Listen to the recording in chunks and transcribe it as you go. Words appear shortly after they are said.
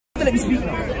to let me speak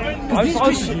now. I just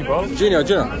answered you, bro. Junior.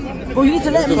 Bro, you need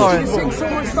to let me You're speak. saying so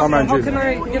much stuff. How can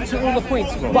I get to all the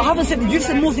points, bro? But I haven't said, you've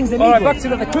said more things than me. Alright, back to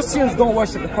that. The Christians don't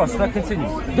worship the cross. That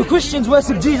continues. The Christians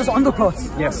worship Jesus on the cross.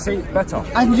 Yes, say it better.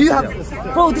 And you have,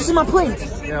 bro, this is my point.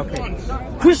 Yeah, okay.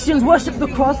 Christians worship the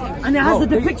cross and it has the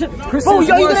depiction. Christians Bro, are you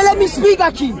gonna worship- let me speak,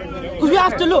 Aki? Because we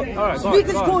have to look. Alright, go on,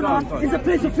 Speaker's go on, Corner go on. is a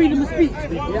place of freedom of speech.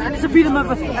 Yeah, and it's a freedom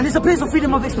of a place of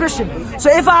freedom of expression. So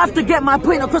if I have to get my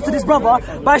point across to this brother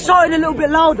by shouting a little bit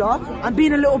louder and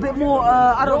being a little bit more,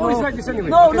 I don't know. always like this anyway.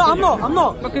 No, Okay, I'm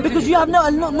not. Okay, Because you have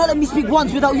not let me speak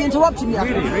once without you interrupting me.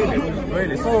 Aki.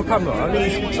 Really. It's all camera. I mean,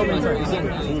 you speak so many times.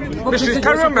 Listen,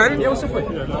 Carry on, man. Yeah, what's the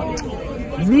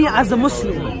point? Me as a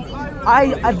Muslim,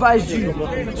 I advise you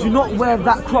to not wear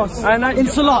that cross in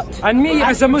Salat. And me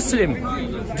as a Muslim,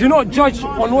 do not judge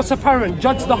on what's apparent,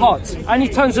 judge the heart. And he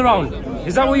turns around.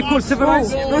 Is that what you call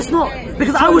civilized? No, it's not.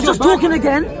 Because I was just talking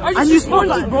again and you spoke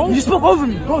you spoke over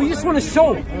me. Bro, you just want to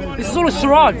show. This is all a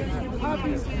charade.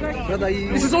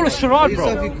 This is all a charade, bro.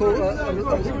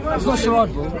 It's not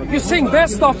charade, bro. You're saying bad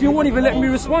stuff, you won't even let me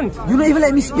respond. You're not even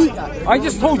letting me speak. I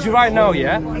just told you right now,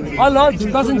 yeah? Allah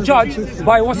doesn't judge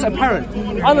by what's apparent.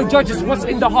 Allah judges what's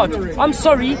in the heart. I'm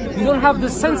sorry, you don't have the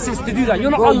senses to do that.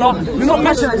 You're not Allah. You're not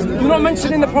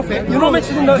mentioning the Prophet. You're not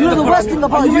mentioning the. You know the worst thing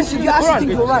about you, mentioning you actually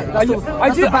think you're right.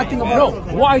 That's the bad thing about it.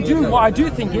 No, what I do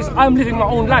think is I'm living my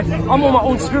own life. I'm on my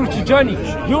own spiritual journey.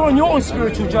 You're on your own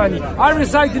spiritual journey. I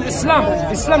reside in Islam.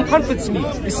 Islam comforts me.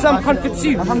 Islam comforts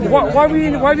you. Why are we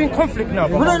in conflict now,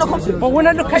 brother? We're not in a conflict. But when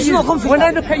I look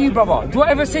at you, brother, do I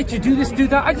ever say to you, do this, do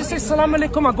that? I just say salam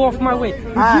alaikum, I go off my way.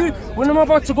 When I'm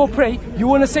about to go pray, you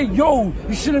want to say, yo,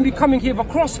 you shouldn't be coming here with a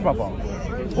cross, brother.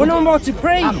 When I'm about to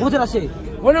pray. What did I say?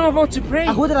 When I'm about to pray.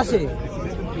 What did I say?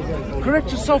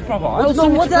 Correct yourself, brother. I also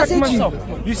need to correct myself.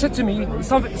 You said to me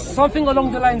something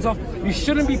along the lines of, you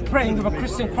shouldn't be praying with a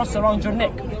Christian cross around your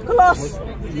neck. Class.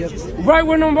 Right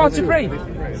when I'm about to pray.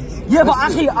 Yeah, but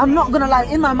actually, I'm not gonna lie.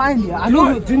 In my mind, yeah, I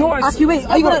know. Do you know what? Actually, wait.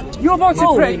 Are you gonna? You're about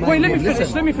to pray. Wait, let me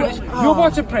finish. You're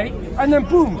about to pray, and then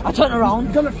boom, I turn around.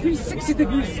 You've done a 360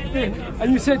 degree spin,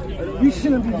 and you said you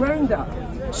shouldn't be wearing that.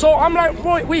 So I'm like,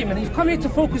 wait a minute, you've come here to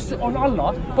focus on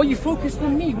Allah, but you focused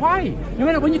on me. Why? You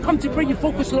know, when you come to pray, you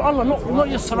focus on Allah, not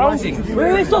your surroundings.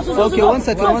 Wait, stop. Okay, one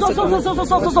second.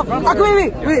 Stop.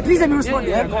 Okay, wait, please let me respond,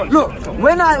 yeah? Look,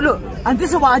 and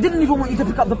this is why I didn't even want you to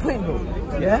pick up the point, bro.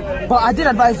 Yeah? But I did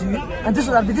advise you, and this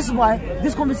is why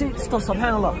this conversation,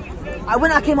 subhanAllah.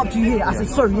 When I came up to you here, I said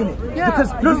sorry, innit? Yeah.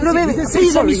 Because,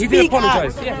 please let me speak. He did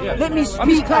apologize. Yeah. Let me speak. I'm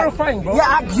just clarifying, bro.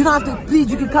 Yeah, you don't have to,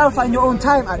 please, you can clarify in your own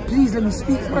time. Please let me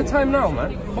speak. It's my time now,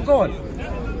 man. Well, go on.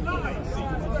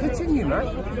 Continue, man.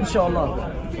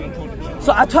 Inshallah.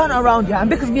 So I turn around, yeah, and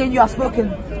because me and you have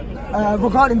spoken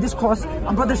regarding this cross,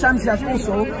 and Brother Shamsi has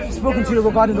also spoken to you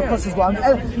regarding the cross as well.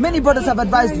 Many brothers have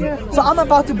advised you. So I'm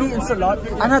about to be in Salat,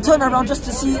 and I turn around just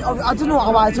to see. I don't know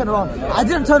why I turn around. I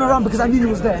didn't turn around because I knew he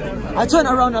was there. I turned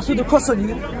around, I saw the cross on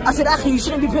you. I said, Akhi, you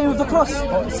shouldn't be playing with the cross.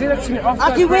 Oh, say that to me after.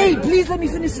 Akhi, wait, please let me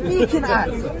finish speaking.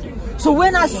 So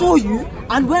when I saw you,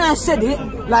 and when I said it,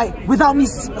 like without me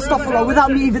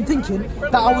without me even thinking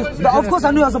that of course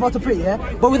I knew I was about to pray, yeah.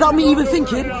 But without me even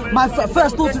thinking, my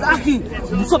first thought is, Akhi,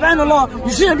 subhanallah,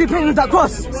 you shouldn't be praying with that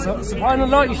cross.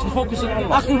 Subhanallah, you should focus on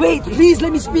Allah. Akhi, wait, please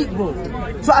let me speak, bro.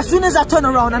 So as soon as I turn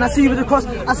around and I see you with the cross,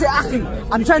 I say, Akhi,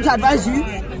 I'm trying to advise you,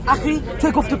 Akhi,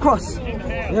 take off the cross.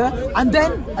 Yeah, and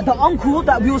then the uncle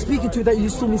that we were speaking to, that you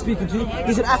saw me speaking to,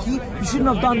 he said, Akhi, you shouldn't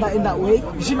have done that in that way.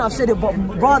 You shouldn't have said it, but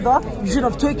rather you should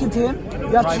have taken to him.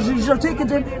 You should have taken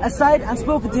to him aside and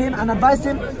spoken to him and advised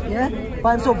him, yeah,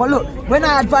 by himself. But look, when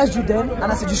I advised you then,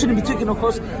 and I said you shouldn't be taking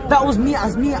across, that was me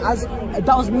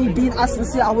being as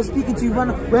sincere. I was speaking to you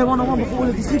one-on-one before all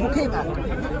of these people came at.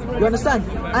 You understand?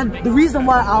 And the reason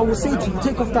why I will say to you,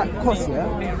 take off that cross,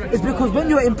 yeah, is because when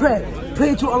you're in prayer,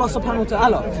 praying to Allah subhanahu wa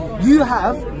ta'ala, you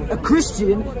have a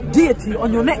Christian deity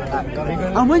on your neck.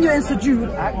 And when you're in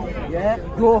sujood, yeah,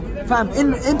 you're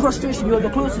in prostration, you're the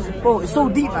closest, bro, it's so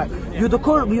deep, you're the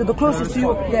closest to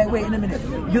your, wait in a minute,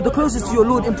 you're the closest to your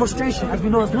Lord in prostration, as we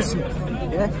know as Muslims.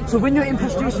 Yeah? So when you're in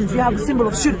prostration, you have the symbol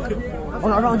of shirk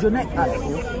around your neck.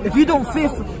 If you don't fear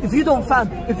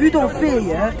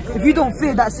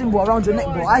that symbol around your neck,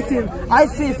 bro, I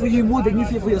fear for you more than you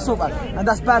fear for yourself, and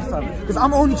that's bad, fam. Because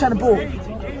I'm only trying to, bro.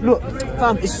 Look,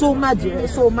 fam, it's so mad, yeah,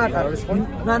 it's so mad.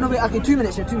 No, wait, okay, 2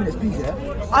 minutes, 2 minutes, please, yeah.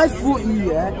 I thought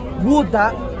you, wore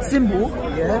that symbol,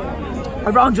 yeah,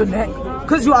 around your neck,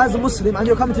 because you are as a Muslim and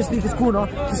you're coming to Speaker's Corner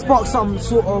to spark some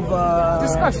sort of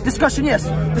discussion, yes,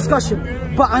 discussion.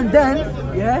 And then,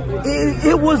 yeah,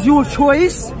 it was your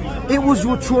choice. It was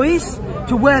your choice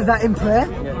to wear that in prayer.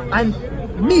 And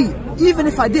me, even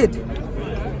if I did,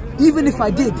 even if I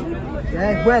did,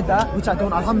 yeah, wear that, which I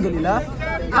don't, alhamdulillah,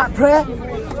 at prayer,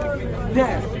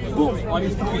 there, boom,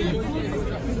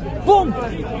 boom,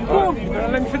 boom.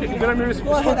 Let me finish. Let me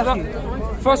respond to that.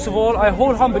 First of all, I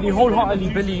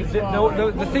wholeheartedly believe that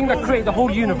the thing that created the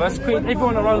whole universe, created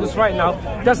everyone around us right now,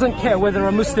 doesn't care whether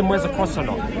a Muslim wears a cross or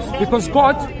not. Because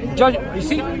God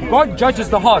judges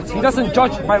the heart. He doesn't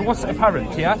judge by what's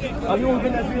apparent, yeah? Have you all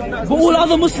been agree on that? But all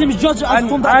other Muslims judge us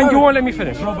from that. And you won't let me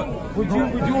finish. Would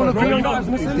you all agree on that as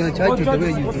Muslims? He's going to judge you the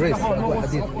way you dress. No,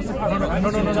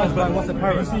 by what's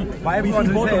apparent. By everyone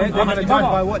who's there, they're going to judge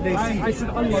by what they see. I said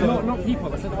Allah, not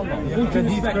people. I said Allah.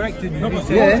 He's corrected you. I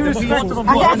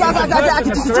can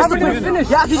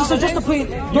just adjust the point.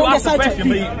 Don't get sidetracked. You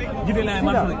didn't let him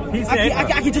answer. He said, I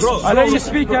can just. I let you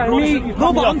speak at me.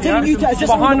 No, but I'm telling you to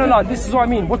adjust. Subhanallah, this is what I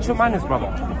mean. What's your manners, brother?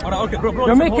 okay, bro,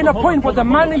 You're making a point, but the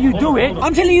manner you do it.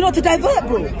 I'm telling you not to divert,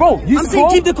 bro. Bro, you I'm saying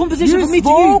keep the conversation from me to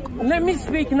you. Let me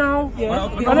speak now. Yeah.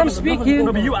 And I'm speaking.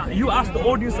 No, but you asked the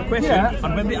audience a question,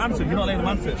 and when they answered, you're not letting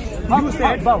them answer. You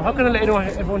said, how can I let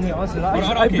everyone here answer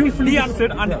that? I briefly he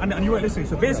answered, and you weren't listening.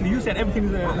 So basically, you said everything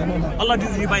is Allah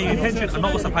judges you by your intention and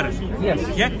not what's apparent. Yes.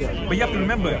 Yeah. But you have to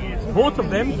remember, both of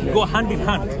them go hand in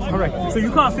hand. Correct. So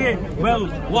you can't say, well,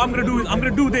 what I'm gonna do is I'm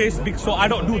gonna do this, so I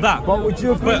don't do that. But would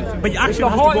you agree? But your action if the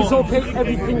has heart to is go. okay,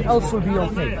 everything else will be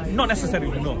okay. Not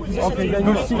necessarily, no. Okay, then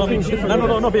you see things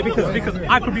differently. No, because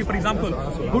I could be, for example,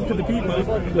 good to the people,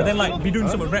 but then like be doing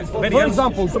something very for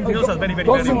example, something else that's very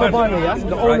those in the bad. Bible, yeah,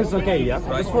 the owners are gay, yeah.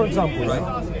 Just for example, right?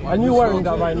 And you're wearing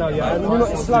that right now, yeah. And you know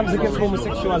Islam's against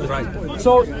homosexuality. Right.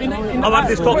 So in the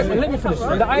eyes, let me finish.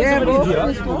 In the eyes of an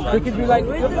idiot, they could be like,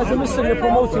 as a Muslim, you're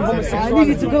promoting homosexuality. I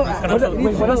need to go.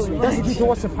 That's due to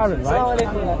what's apparent, right?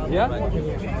 Yeah.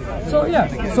 So yeah.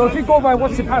 So if you go by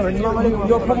what's apparent,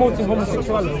 you're promoting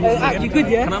homosexuality. You good,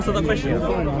 yeah? Can I answer that question?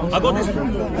 I got this.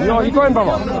 You going,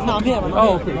 brother? No, I'm here, man.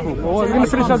 Oh, okay, cool. Well, we're going to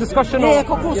finish our discussion. Yeah, of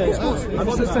course. I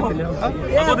got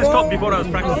this top before I was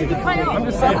practicing. I'm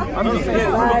just saying.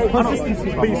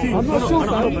 Consistency. But you see, I'm not sure,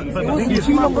 fam. It's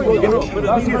too long ago.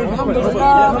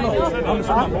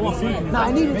 Nah,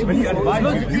 I need it to be.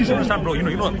 you should understand, bro. You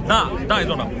know that is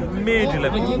on a major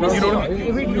level. You know what I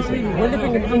mean? We're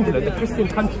living in England, a Christian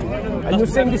country, and you're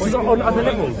saying this is on other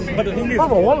levels. But the thing is,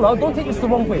 Brother, wallah, don't take this the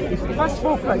wrong way. If I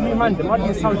spoke like you, man, I'd be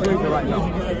in Saudi Arabia right now.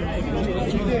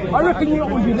 I reckon you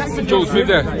would be less aggressive.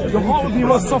 Your heart would be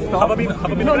more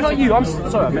softer. No, not you. I'm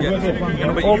sorry, I meant him.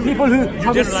 Or people who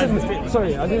have a similar.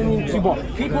 Sorry, I didn't mean to. What?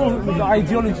 People with the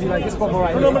ideology like this brother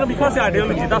right now. no, because the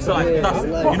ideology, that's you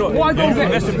know, what I don't get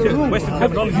Western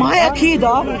terminology. My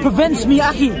Aqidah prevents me,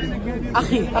 Akhi,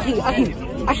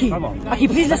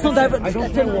 please let's not divert. I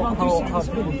don't know how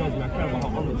people judge me. I care about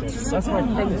how others judge. That's my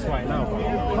premise right now.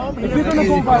 If you're gonna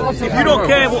go by what's If you don't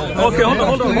care, okay,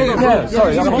 hold on. Yeah,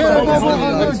 sorry.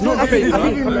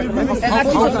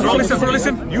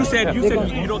 Listen. You said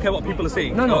you don't care what people are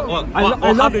saying. No.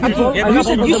 I love people. You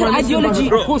said ideology.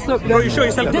 Bro, you show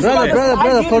yourself.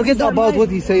 Brother, forget about what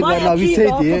he said right now. He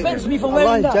said prevents me from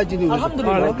wearing that. judging you.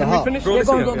 Alhamdulillah. Can we finish? Bro,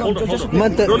 listen. Hold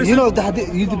on. You know the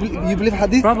hadith, you believe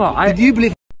hadith? Brother, Do you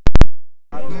believe?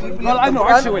 Well, I know.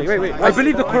 Actually, wait. I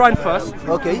believe the Quran first.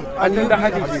 Okay. And then the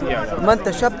hadith. Yeah. Man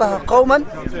tashabbaha qawman.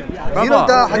 You know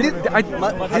the hadith?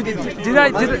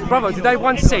 Did I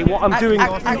once say what I'm doing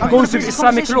goes with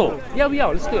Islamic law? Yeah, we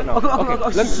are. Let's do it now.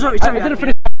 Okay. Sorry. I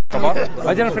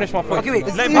didn't finish my point. Okay, wait.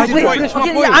 Let me finish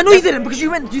my point. Yeah, I know you didn't because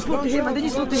you spoke to him and then you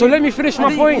spoke to him. So let me finish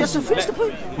my point. Yes, so finish the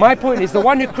point. My point is the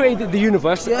one who created the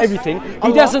universe, everything.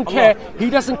 He doesn't care. He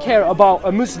doesn't care about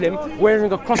a Muslim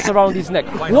wearing a cross around his neck.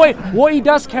 What he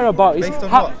does care about is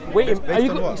how. Wait, are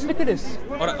you? Look at this.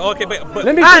 Okay, but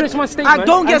Let me finish my statement.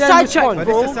 Don't get sidetracked,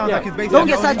 bro. Don't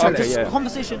get sidetracked. Okay, Just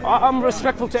conversation. I'm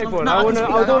respectful to everyone. I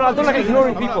don't like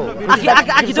ignoring people.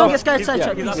 Aki, don't get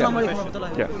sidetracked. Assalamu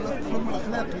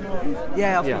alaikum.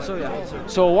 Yeah.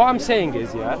 So what I'm saying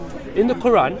is, in the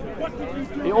Quran,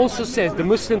 it also says the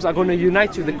Muslims are going to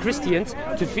unite with the Christians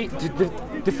to defeat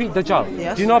Dajjal.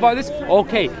 Yes. Do you know about this?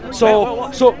 Okay. So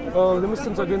the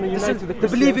Muslims are going to unite with the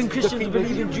Christians. The believing Christians, to defeat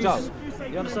believing the Jews. Dajjal.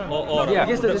 You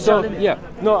understand? Yeah.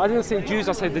 No, I didn't say Jews.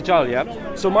 I said Dajjal. Yeah.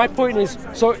 So my point is,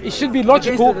 so it should be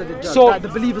logical. So the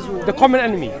believers will. The common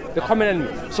enemy.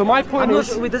 So my point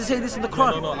is. Wait, does it say this in the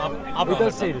Quran? It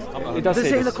does say this. It does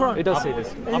say this. It does say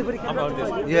this.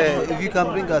 Yeah, if you can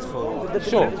bring us for.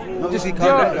 Sure. Just you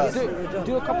can bring us.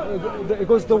 Do a couple. It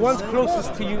goes the ones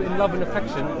closest to you in love and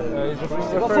affection.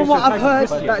 From what I've heard,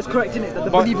 that is correct, isn't it? That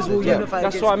the believers will unify.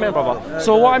 That's what I meant, brother.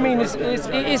 So what I mean is,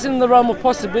 it is in the realm of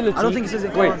possibility. I don't think it says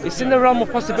it. Wait, it's in the realm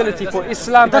of possibility for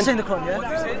Islam. It does say in the Quran, yeah?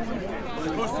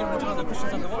 the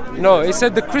Christians and the what? No, it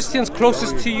said the Christians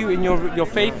closest to you in your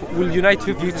faith will unite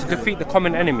with you to defeat the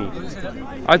common enemy.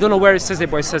 I don't know where it says it,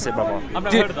 but it says it, brother. I've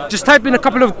never heard of that. Just type in a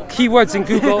couple of keywords in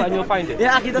Google and you'll find it.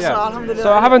 Yeah, akhi, that's right, alhamdulillah.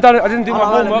 So I haven't done it. I didn't do my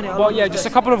homework, Allah, but yeah, just a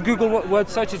couple of Google word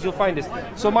searches, you'll find this.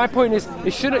 So my point is,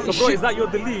 it shouldn't. So bro, is that your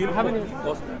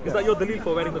dalil? Is that your dalil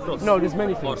for wearing the cross? No, there's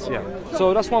many things. Yeah.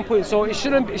 So that's one point. So it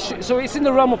shouldn't. So it's in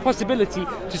the realm of possibility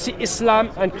to see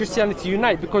Islam and Christianity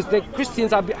unite, because the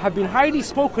Christians have been highly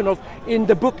spoken of in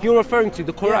the book you're referring to,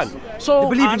 the Quran. Yes. So They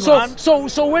believe in so when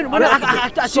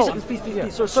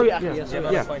sorry,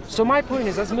 akhi, yeah. So my point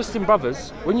is, as Muslim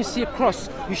brothers, when you see a cross,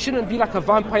 you shouldn't be like a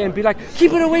vampire and be like,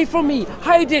 keep it away from me,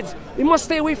 hide it. It must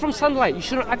stay away from sunlight. You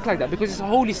shouldn't act like that, because it's a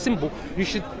holy symbol. You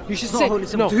should say holy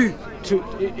symbol.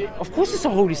 no. Of course, it's a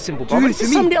holy symbol, brother. This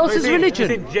is somebody else's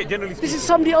religion. This is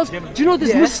somebody else. Do you know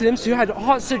there's Muslims who had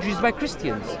heart surgeries by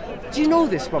Christians? Do you know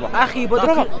this, brother? Akhi, but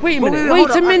Brother, wait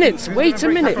a minute. Wait a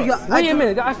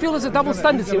minute. I feel there's a double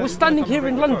standard here. We're standing here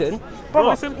in London,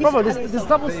 brother. There's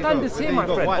double standards here, my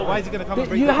friend. Why is he going to come and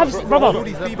bring You have, brother.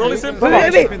 Wait,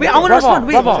 I want to respond.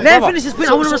 Wait, let me finish this point.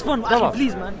 I want to respond. Akhi,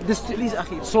 please, man. Please,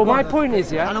 akhi. So my point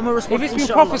is, yeah, And I'm gonna if respond, it's been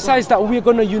inshallah. prophesied that we're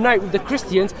going to unite with the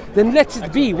Christians, then let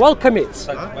it be. Welcome it.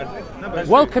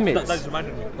 Welcome it. That's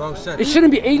imaginary. It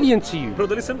shouldn't be alien to you.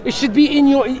 Brother, listen. It should be in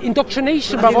your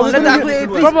indoctrination, brother. We're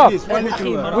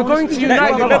going to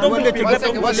unite, brother.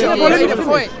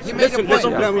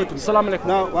 Assalamu alaikum.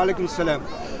 Now, wa alaikum salam.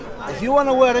 If you want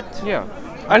to wear it, Yeah.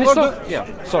 And it's not, yeah.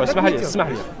 Sorry, اسمح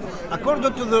لي.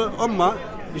 according to the Ummah,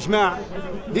 Ijma',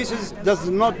 this is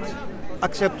not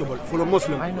acceptable for a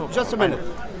Muslim. I know. Just a minute.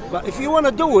 But if you want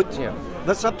to do it, Yeah.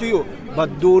 that's up to you.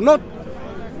 But do not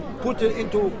put it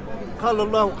into قال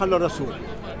الله قال رسول.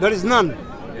 There is none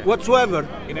whatsoever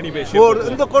In any way, shape, for or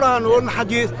in the Quran or in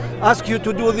Hadith ask you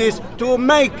to do this to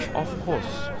make Of course.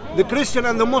 the Christian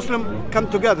and the Muslim come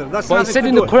together. That's But it nothing said to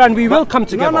in do the it. Quran we will But- come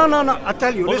together. No. I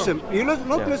tell you, listen. You're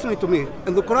not listening to me.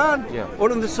 In the Quran Yeah.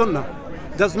 or in the Sunnah,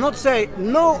 does not say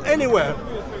no anywhere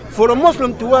for a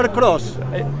Muslim to wear a cross.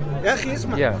 يا أخي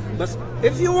اسمع. Yeah. But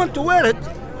if you want to wear it,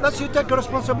 that's you take a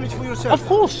responsibility for yourself. Of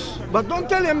course. But don't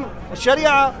tell him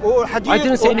Sharia or I didn't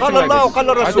Hadith say or anything قال like الله this. وقال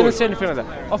I didn't الرسول. say anything like that.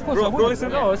 Of course, I bro, wouldn't.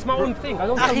 listen. No, it's my own thing. I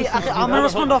don't Akhi, I'm going to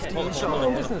respond after you, inshallah. my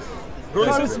own business. Bro, I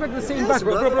listen. respect the same back.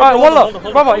 bro. Alright, wallah,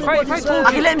 brother, if I told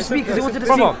Akhi, you, let him speak because he wanted to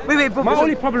Brother, speak. Wait, bro. my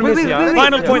only problem is, yeah.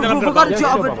 Final point that I'm Bro, going regarding to to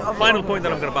bounce. your Yeah, other- Final point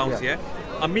that I'm going to bounce, yeah?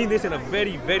 I mean this in a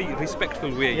very, very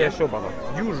respectful way, Yeah, sure, brother.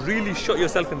 You really shot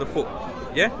yourself in the foot,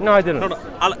 yeah? No, I didn't. No,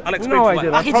 I'll explain No, to I you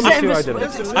didn't. why. I Akhi, promise let him you I respond.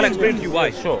 didn't. I'll explain to you why.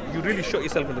 Sure. You really shot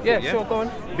yourself in the foot, Yeah, yeah? sure, go on.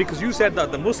 Because you said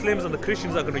that the Muslims and the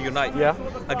Christians are going to unite. Yeah.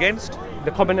 Against,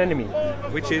 The common enemy,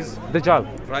 which is, Dajjal.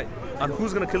 right? And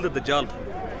who's going to kill the Dajjal?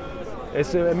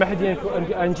 It's Mahdi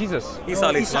and Jesus. Isa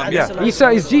alayhi salam, Yeah, yeah. Isa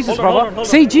is Jesus, Hold on, brother. hold on, hold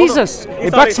Say on. Jesus. Hold on. It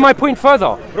Isa backs alayhi- my point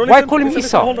further. Bro, Why listen, call him listen,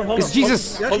 Isa? hold on, hold It's on.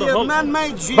 Jesus. يا Hold on, أخي, hold on.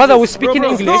 man-made Jesus. Brother, we speak in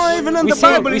Bro, English. Not even in we the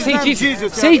say, Bible we is say named Jesus.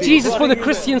 Jesus. Say يا أخي. Jesus for the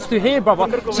Christians to hear,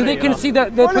 brother, so they can see the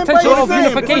Call him by potential his of name,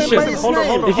 unification. call him by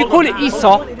his name. If you call it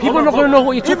Isa, people are not going to know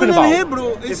what you're talking Even in about.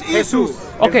 Hebrew, it's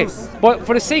Jesus. Okay, but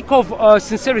for the sake of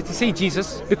sincerity, say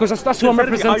Jesus, because that's who I'm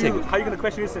representing. How are you going to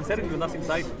question his sincerity when that's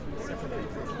inside?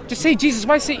 Just say Jesus.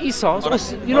 Why say Isa?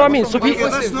 You know what I mean? So people.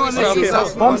 That's not an issue.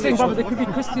 But I'm saying, brother, there could be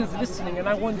Christians listening, and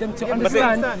I want them to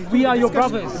understand we are your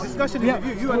brothers. Discussion is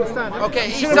with you. You understand? Okay,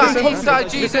 Isa,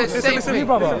 Jesus, same You, thing.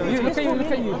 brother. Look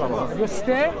at you, brother. Your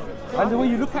stare and the way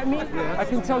you look at me, I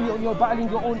can tell you're battling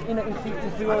your own inner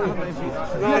inferiority.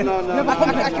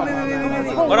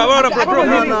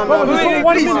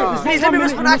 Please let me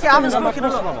respond. Akhi, I haven't spoken a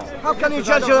lot. How can you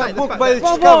judge a book by its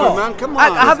cover, man? Come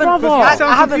on. I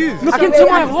haven't. Look into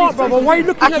my heart, brother. Why are you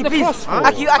looking at Akhi, the please. cross?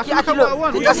 Akhi,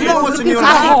 look. That's not what's in your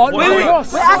Akhi, heart. wait,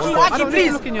 Akhi,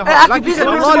 please. Akhi, please let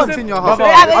me respond. in your heart.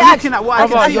 Hey, I'm looking at what I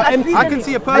Brother, can you're see. empty. I can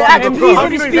see a person. Akhi, please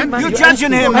let me speak, man. You're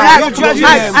judging him, Hey, man. You're judging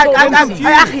him. Akhi,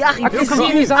 I can see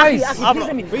in his eyes.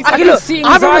 Akhi, look, see in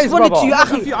I his haven't eyes, responded to brother. you,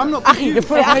 Akhi. I'm not Akhi, confused. You're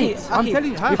full of hate. I'm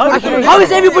telling you. Akhi, how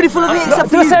is everybody full of hate except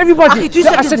for Did I you? say everybody? Akhi, 2 No,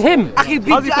 I seconds. said him. Akhi,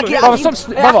 How's he full of hate? Brother, stop,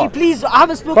 brother. Akhi, please, I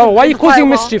haven't spoken. Brother, why are you in quite causing a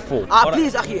while. mischief for?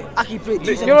 Please, Akhi,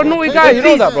 please. You're a naughty guy, you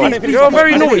know that, bro. Please, You're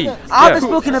very naughty. I haven't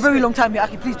spoken in a very long time,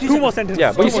 Akhi, please. 2 more sentences.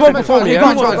 Yeah, but you spoke before me, Give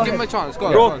him a yeah? chance, give him a chance.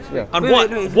 Go Bro, on. and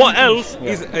Wait, what else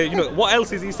is, what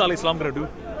else is Isa alayhi salam going to do?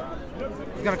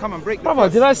 He's gonna come and break. Brother,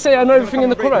 did I say I know everything in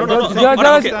the Quran?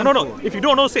 No. If you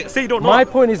don't know, say you don't know. My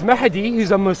point is Mahdi,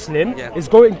 who's a Muslim, is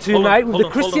going to unite with the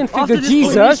Christian figure After this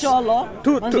Jesus. point, inshallah,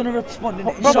 man's gonna respond.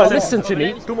 Brother, listen to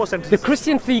me. Two more sentences. The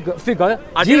Christian figure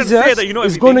I didn't say Jesus that you know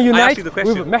is going to everything. I asked unite you the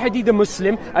question. with Mahdi the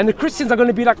Muslim, and the Christians are going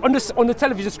to be like on the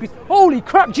television screen. Holy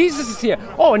crap, Jesus is here!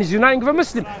 Oh, and he's uniting with a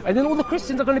Muslim, and then all the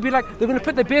Christians are going to be like, they're going to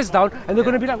put their beers down, and they're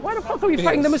going to be like, why the fuck are we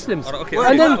fighting the Muslims?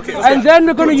 And then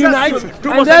they're going to unite,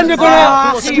 and then they're going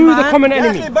to screw the common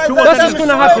enemy. That's what's going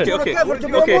to happen. Okay,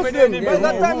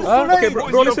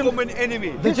 bro, listen.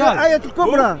 Dajjal, آيات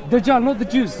الكبرى. Dajjal, not the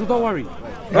Jews, so don't worry.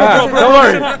 Don't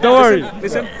worry.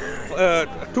 Listen,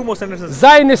 two more sentences.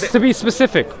 Zionists, to be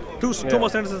specific. Two more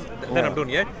sentences, then I'm done,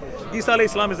 yeah? Isa alayhi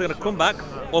salam is going to come back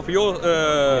of your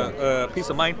peace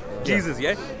of mind. Jesus,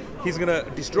 yeah? He's going to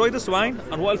destroy the swine,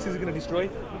 and what else is he going to destroy?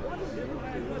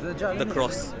 The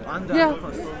cross. Yeah.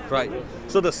 Right.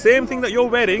 So the same thing that you're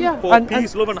wearing for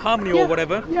peace, love and harmony or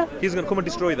whatever, he's going to come and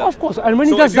destroy that. Of course, and when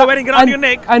so he does if you're that, wearing it around your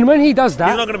neck, and when he does that,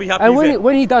 he's not going to be happy. And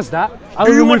when he does that, I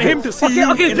do will you want remove him it. to see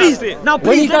you Okay, in please. that state? Now,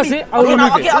 When he please, does it, I will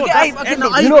remove it. Okay,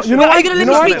 now, You know are you gonna let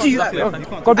me speak to you?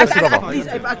 God bless you, brother. Please,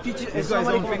 He's got his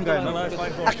own thing going on.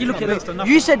 Aki, look at it.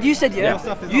 You said, yeah.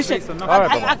 You said,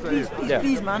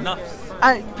 please, man.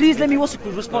 Please let me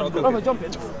respond. Brother, jump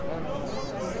in.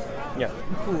 Yeah.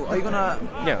 Cool. Are you gonna?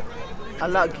 Yeah.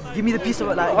 Allah, give me the piece of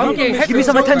it, like, Okay, give me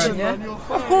some attention, yeah?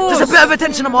 Of course. Just a bit of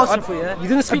attention I'm asking for, yeah? You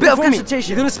didn't speak a bit of before me. concentration.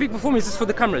 You didn't speak before me. This is for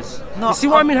the cameras. No, you see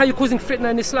what I mean? How you're causing fitna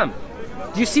in Islam?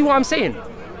 Do you see what I'm saying?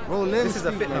 This is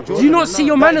a fitna. Do you not see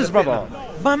your manners, brother?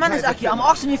 My man is Aki. I'm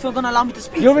asking you if you're gonna allow me to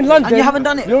speak. You're in London. and you haven't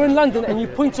done it. You're in London and you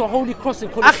point to a holy cross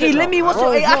and call it Aki, fitna. let me.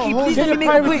 Hey, Aki, please let me make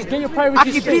a point. Get your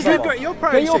priorities Aki, please straight, let brother. Get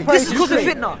your This priorities is because of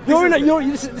straight. fitna.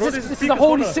 This is a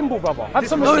holy symbol, brother. Have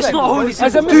some respect. No, it's not a holy As a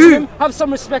symbol. Muslim, have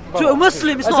some respect, brother. To a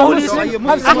Muslim, it's As not a a holy Muslim, symbol.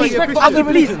 have some Aki, respect for Aki, other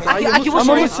please. religions. Aki, what's I'm your a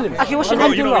name? Muslim. Aki, what's your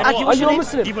name? Alhamdulillah. Aki, Are what's you your a name?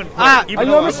 Muslim? Ah, Are you a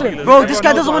Muslim? bro, this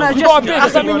guy doesn't want to You got a address beard, me.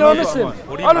 does that mean you're a Muslim? I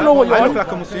don't know what you're I on. look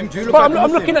like a Muslim. Do you look But like a Muslim?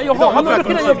 I'm looking at your heart. I'm not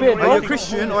looking at your beard, Are you a bro.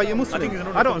 Christian or are you Muslim?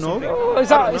 I don't know. Oh, is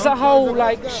that how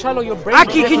like shallow your brain?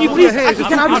 Aki, can you please? Aki,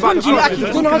 can I respond to you? Aki, You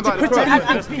don't know how to critique.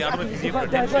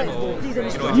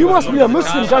 You must be a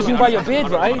Muslim judging by your beard,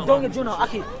 right? Don't get Juno.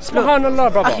 Aki,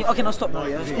 Subhanallah, brother. Aki, okay, now stop now,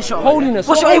 yeah? Inshallah. Holiness.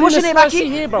 What's your name,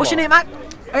 Aki? What's your name, Aki?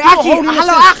 Hey, Aki,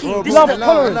 hello, Aki. This Love, is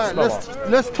tolerance, brother.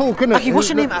 Let's talk, innit? Aki, what's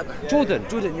your name, Aki? Jordan.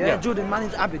 Jordan, yeah? Jordan, my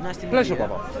name's Abid. Nice to meet you. Pleasure, yeah?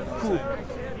 brother. Cool.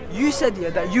 You said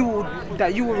that you will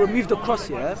remove the cross,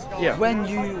 Yeah. when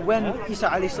Isa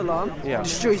alayhi salam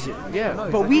destroys it. Yeah.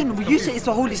 But you say it's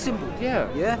a holy symbol. Yeah.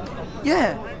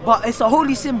 Yeah. But it's a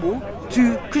holy symbol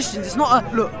to Christians. It's not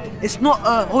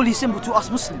a holy symbol to us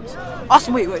Muslims.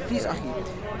 Wait, please, Akhi.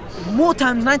 9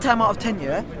 times out of 10,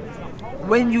 yeah.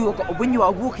 When you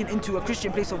are walking into a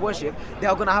Christian place of worship, they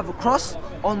are gonna have a cross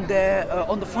on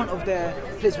the front of their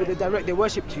place where they direct their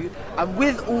worship to, and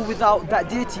with or without that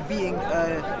deity being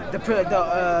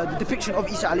the depiction of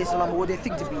Isa alayhi salam, or what they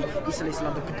think to be Isa alayhi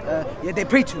salam. They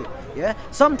pray to it. Yeah.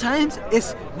 Sometimes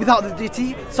it's without the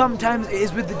deity. Sometimes it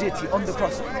is with the deity on the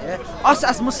cross. Yeah. Us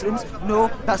as Muslims know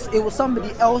that it was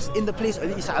somebody else in the place of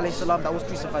Isa alayhi salam that was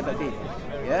crucified that day.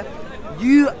 Yeah.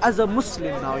 You as a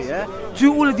Muslim now, yeah,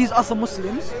 to all of these other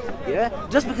Muslims, yeah,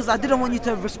 just because I didn't want you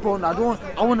to respond, I want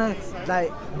to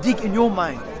like dig in your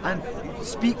mind and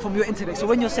speak from your intellect. So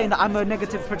when you're saying that I'm a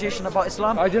negative projection about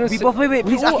Islam, wait,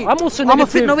 please, Aki, I'm also I'm a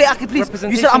fitna, wait, Aki, please.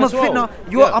 You said I'm a fitna,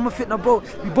 I'm a fitna, bro.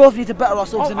 We both need to better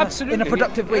ourselves in a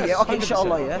productive way, yeah. Okay, 100%.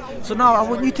 Inshallah, yeah. So now I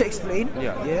want you to explain,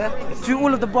 to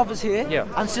all of the brothers here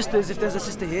and sisters, if there's a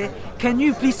sister here, can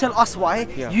you please tell us why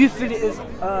you feel it is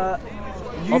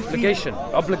Obligation.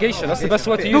 That's the best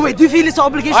word to use. No, wait, do you feel it's an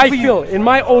obligation for you? I feel in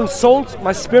my own soul,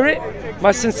 my spirit,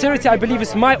 my sincerity, I believe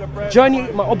it's my journey,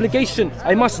 my obligation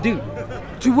I must do.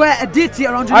 To wear a deity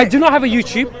around your neck? I do not have a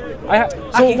YouTube.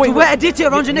 To wear a deity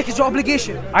around your neck is your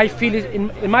obligation? I feel it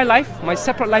in my life, my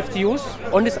separate life to yours,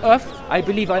 on this earth, I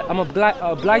believe I'm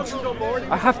obliged,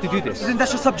 I have to do this. So then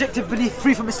that's your subjective belief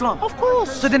free from Islam? Of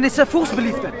course. So then it's a false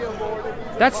belief then?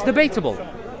 That's debatable.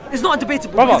 It's not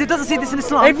debatable because it doesn't say this in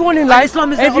Islam. Everyone in life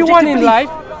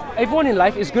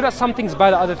is good at some things,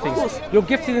 bad at other things. You're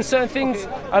gifted in certain things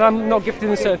and I'm not gifted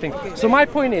in certain things. So my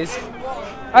point is,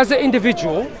 as an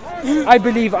individual, I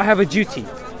believe I have a duty.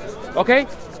 Okay?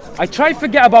 I try to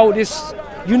forget about this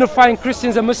unifying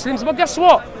Christians and Muslims, but guess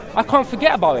what? I can't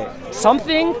forget about it.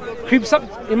 Something creeps up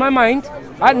in my mind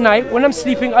at night when I'm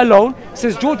sleeping alone,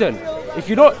 says, Jordan, if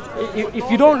you don't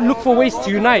look for ways to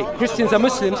unite Christians and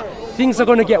Muslims, things are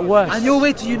going to get worse. And your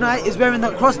way to unite is wearing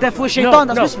that cross, therefore shaitan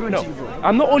that's whispering to you, bro.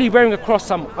 I'm not only wearing a cross,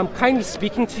 I'm kindly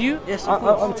speaking to you. Yes, of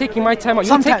course. I'm taking my time out.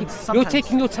 You're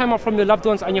taking your time out from your loved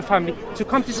ones and your family to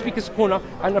come to Speaker's Corner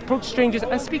and approach strangers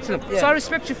and speak to them. Yeah. So I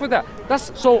respect you for that.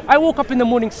 So I woke up in the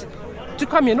mornings to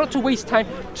come here, not to waste time,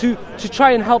 to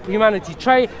try and help humanity,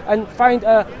 try and find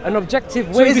an objective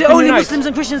way. So is it only Muslims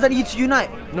and Christians that need to unite?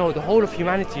 No, the whole of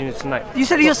humanity needs to unite. You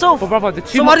said it yourself. But brother, the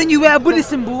two so why didn't you wear a Buddhist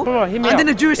symbol and then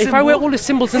a Jewish symbol? If I wear all the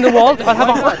symbols in the world, I'll have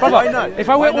a brother. Why not? If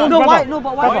I wear all, no, brother, why? No,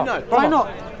 but why? brother, Not? brother, Why not?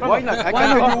 Why not? I can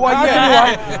tell you why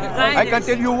yes. I can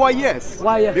tell you why yes.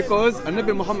 Why yes? Because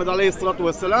Nabi Muhammad عليه الصلاة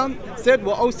والسلام said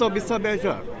وأوصى بسبع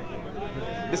جار.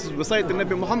 This is beside the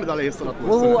Nabi Muhammad عليه الصلاة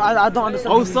Well, والسلام. I don't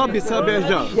understand. أوصى بسبع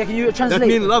جار. Yeah, can you translate? That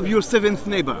means love your seventh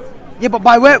neighbor. Yeah, but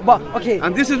by where? But okay.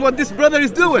 And this is what this brother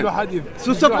is doing.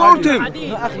 So support him.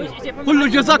 قل له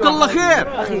جزاك الله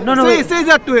خير. No, Say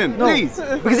that to him, no. please.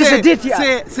 Because it's a deity.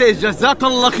 Say جزاك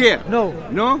الله خير. No.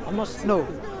 No? I must no.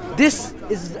 This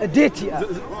is a deity.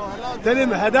 Tell him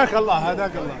هداك الله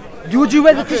هداك الله. Would you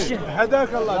wear the Christian? هداك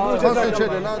الله.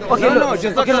 Okay, No, look.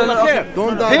 جزاك Okay, الله look. خير.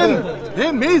 Don't divert.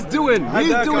 Him, he's doing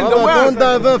the Don't work.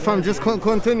 divert, fam. Just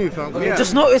continue, fam. Yeah.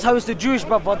 Just notice how it's the Jewish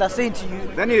brother that's saying to you,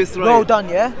 Then he is well right. done,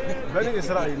 yeah? بني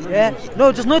إسرائيل. Yeah?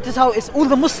 No, just notice how it's all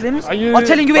the Muslims Are you- are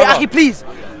telling you, hey, brother. Akhi, please.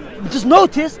 Just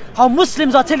notice how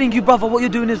Muslims are telling you, brother, what you're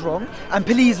doing is wrong, and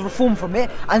please reform from it.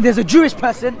 And there's a Jewish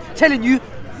person telling you,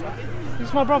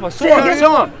 he's my brother. So Say what? again.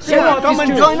 So what? Say So what? what? Come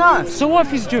and join us. So what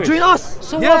if he's Jewish? join us.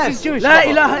 So what if he's Jewish? La brother?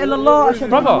 ilaha illallah.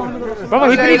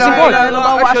 Brother, he believes in God.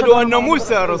 أشهد أن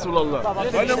موسى رسول الله.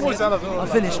 I'm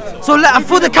finished. So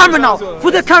for the camera now,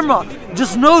 for the camera,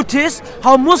 just notice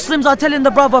how Muslims are telling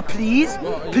the brother, please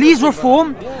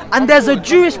reform, and there's a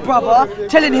Jewish brother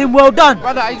telling him, well done.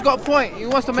 Brother, he's got a point. He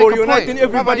wants to make For a point. uniting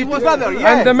everybody together. Yes.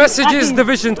 And the message is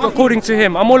division according to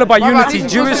him. I'm all about unity.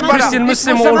 This Jewish, Muslim brother- Christian, this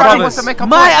Muslim, Muslim all brother brothers. wants to make a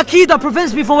My point. Aqidah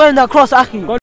prevents me from wearing that cross, Akhi.